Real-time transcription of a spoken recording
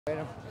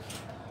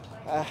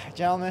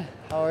Gentlemen,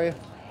 how are you?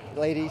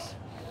 Ladies.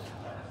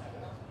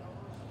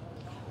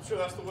 I'm sure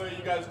that's the way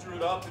you guys drew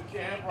it up in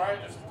camp, right?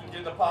 Just get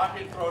in the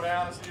pocket, throw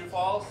down, and see who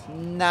falls?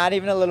 Not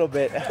even a little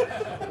bit.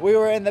 We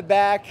were in the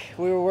back.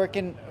 We were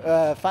working,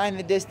 find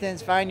the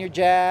distance, find your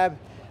jab,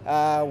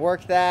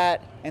 work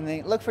that, and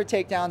then look for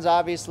takedowns,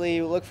 obviously.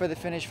 Look for the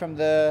finish from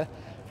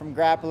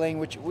grappling,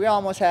 which we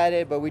almost had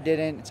it, but we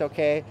didn't. It's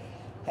okay.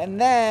 And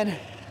then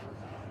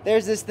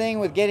there's this thing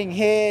with getting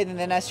hit, and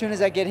then as soon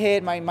as I get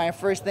hit, my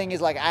first thing is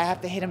like, I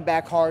have to hit him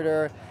back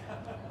harder.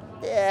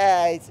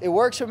 Yeah, it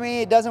works for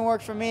me. It doesn't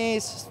work for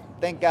me.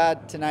 Thank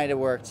God tonight it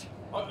worked.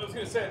 I was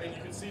going to say, I mean,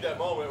 you can see that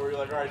moment where you're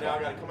like, all right, now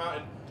I got to come out,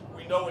 and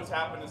we know what's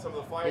happened in some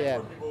of the fights where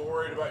people are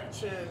worried about your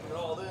chin and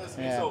all this.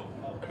 And so,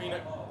 I mean,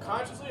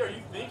 consciously, are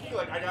you thinking,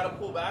 like, I got to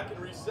pull back and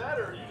reset,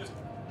 or are you just...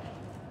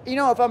 You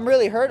know, if I'm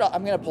really hurt,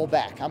 I'm going to pull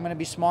back. I'm going to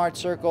be smart,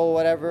 circle,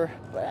 whatever.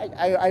 But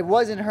I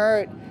wasn't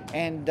hurt,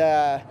 and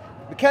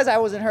because I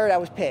wasn't hurt, I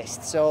was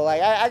pissed. So,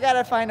 like, I got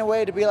to find a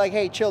way to be like,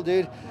 hey, chill,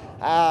 dude.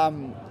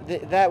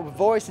 That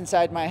voice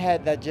inside my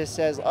head that just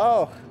says,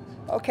 oh,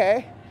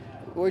 okay,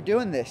 we're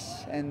doing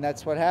this. And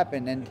that's what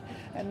happened.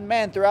 And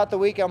man, throughout the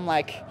week, I'm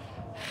like,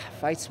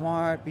 fight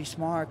smart, be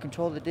smart,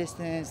 control the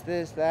distance,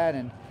 this, that,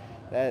 and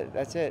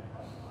that's it.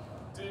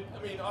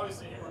 I mean,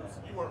 obviously,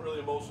 you weren't really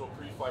emotional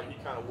pre-fight.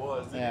 He kind of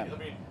was. Did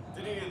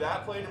any of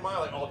that play in your mind?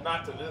 Like, oh,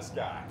 not to this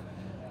guy.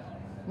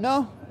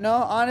 No,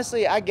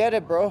 honestly, I get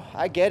it, bro.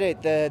 I get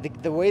it.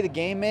 The way the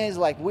game is,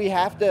 like, we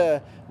have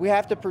to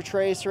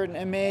portray a certain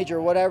image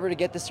or whatever to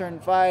get to certain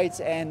fights,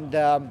 and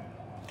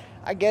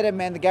I get it,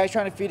 man. The guy's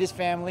trying to feed his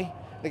family.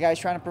 The guy's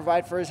trying to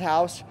provide for his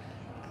house.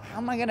 How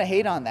am I gonna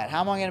hate on that?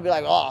 How am I gonna be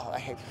like, oh, I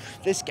hate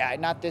this guy,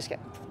 not this guy?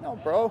 No,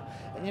 bro.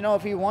 And you know,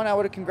 if he won, I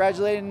would have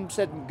congratulated him and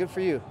said, good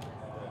for you.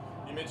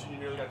 You mentioned you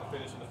nearly got the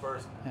finish in the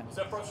first. Was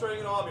that frustrating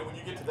at all? I mean, when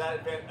you get to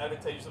that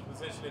advantageous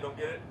position, they don't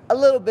get it? A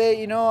little bit,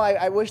 you know.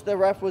 I wish the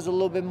ref was a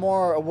little bit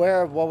more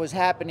aware of what was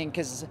happening,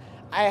 because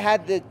I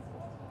had the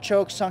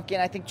choke sunk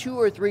in, I think 2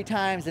 or 3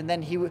 times, and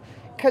then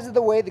because of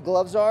the way the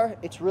gloves are,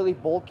 it's really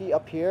bulky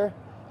up here,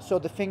 so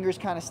the fingers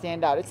kind of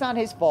stand out. It's not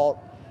his fault.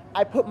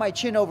 I put my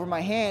chin over my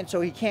hand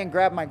so he can't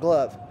grab my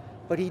glove,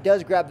 but he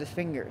does grab the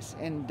fingers,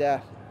 and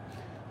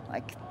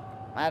like,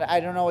 I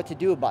don't know what to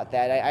do about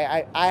that.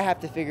 I have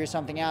to figure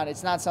something out.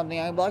 It's not something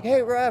I'm like,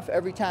 hey, ref,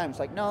 every time. It's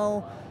like,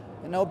 no,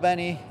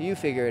 Benny, you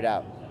figure it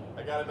out.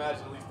 I got to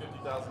imagine at least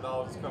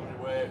 $50,000 is coming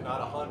your way, if not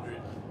 100.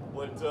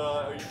 What, you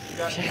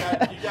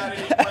got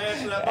any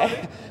plans for that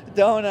money?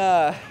 Don't,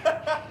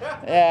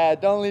 yeah,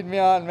 don't lead me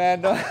on,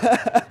 man. Don't.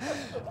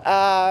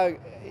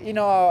 You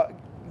know,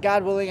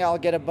 God willing, I'll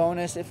get a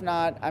bonus. If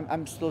not,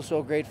 I'm still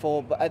so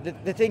grateful.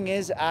 But the thing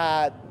is,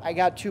 I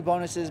got 2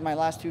 bonuses my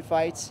last 2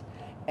 fights,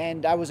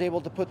 and I was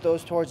able to put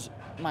those towards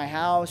my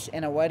house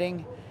and a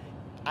wedding.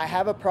 I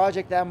have a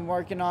project that I'm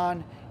working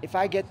on. If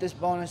I get this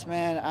bonus,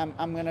 man,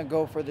 I'm gonna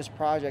go for this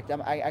project.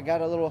 I got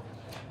a little,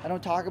 I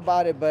don't talk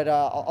about it, but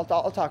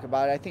I'll talk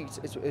about it. I think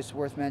it's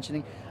worth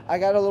mentioning. I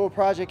got a little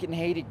project in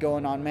Haiti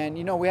going on, man.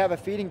 You know, we have a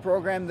feeding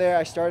program there.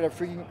 I started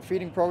a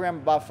feeding program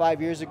about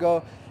 5 years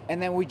ago,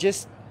 and then we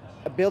just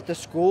built a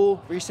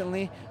school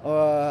recently.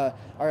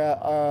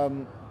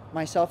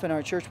 Myself and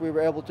our church, we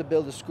were able to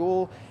build a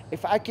school.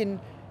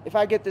 If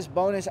I get this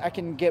bonus, I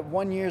can get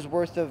 1 year's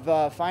worth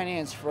of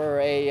finance for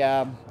a,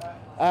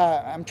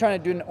 I'm trying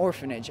to do an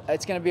orphanage.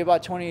 It's going to be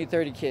about 20 to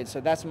 30 kids, so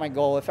that's my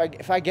goal.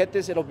 If I get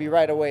this, it'll be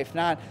right away. If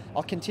not,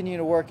 I'll continue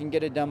to work and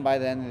get it done by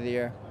the end of the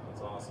year.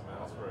 That's awesome, man.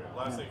 That's great.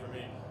 Last thing for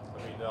me, I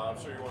mean, I'm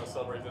sure you want to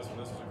celebrate this one.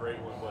 This was a great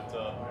one, but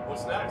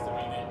what's next? I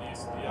mean,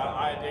 do you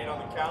eye a date on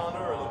the calendar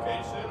or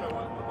location, or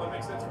what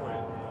makes sense for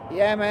you?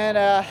 Yeah, man,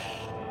 a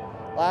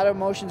lot of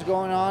emotions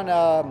going on.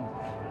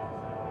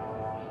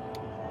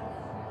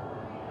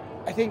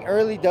 I think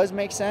early does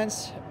make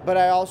sense, but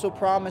I also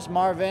promised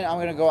Marvin I'm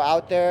gonna go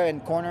out there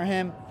and corner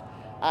him.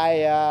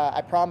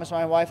 I promised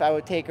my wife I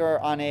would take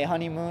her on a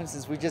honeymoon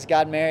since we just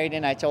got married,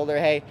 and I told her,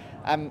 hey,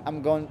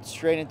 I'm going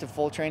straight into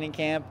full training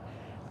camp.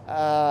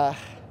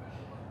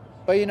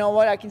 But you know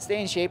what? I can stay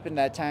in shape in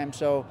that time.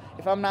 So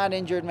if I'm not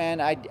injured, man,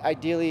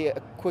 ideally a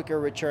quicker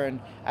return.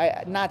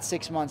 Not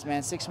 6 months,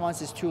 man. 6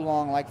 months is too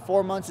long. Like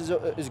 4 months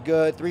is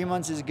good, 3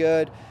 months is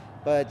good,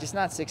 but just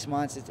not 6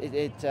 months.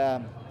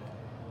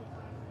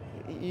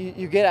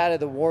 You get out of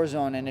the war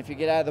zone, and if you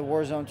get out of the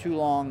war zone too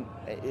long,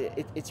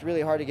 it's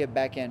really hard to get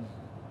back in.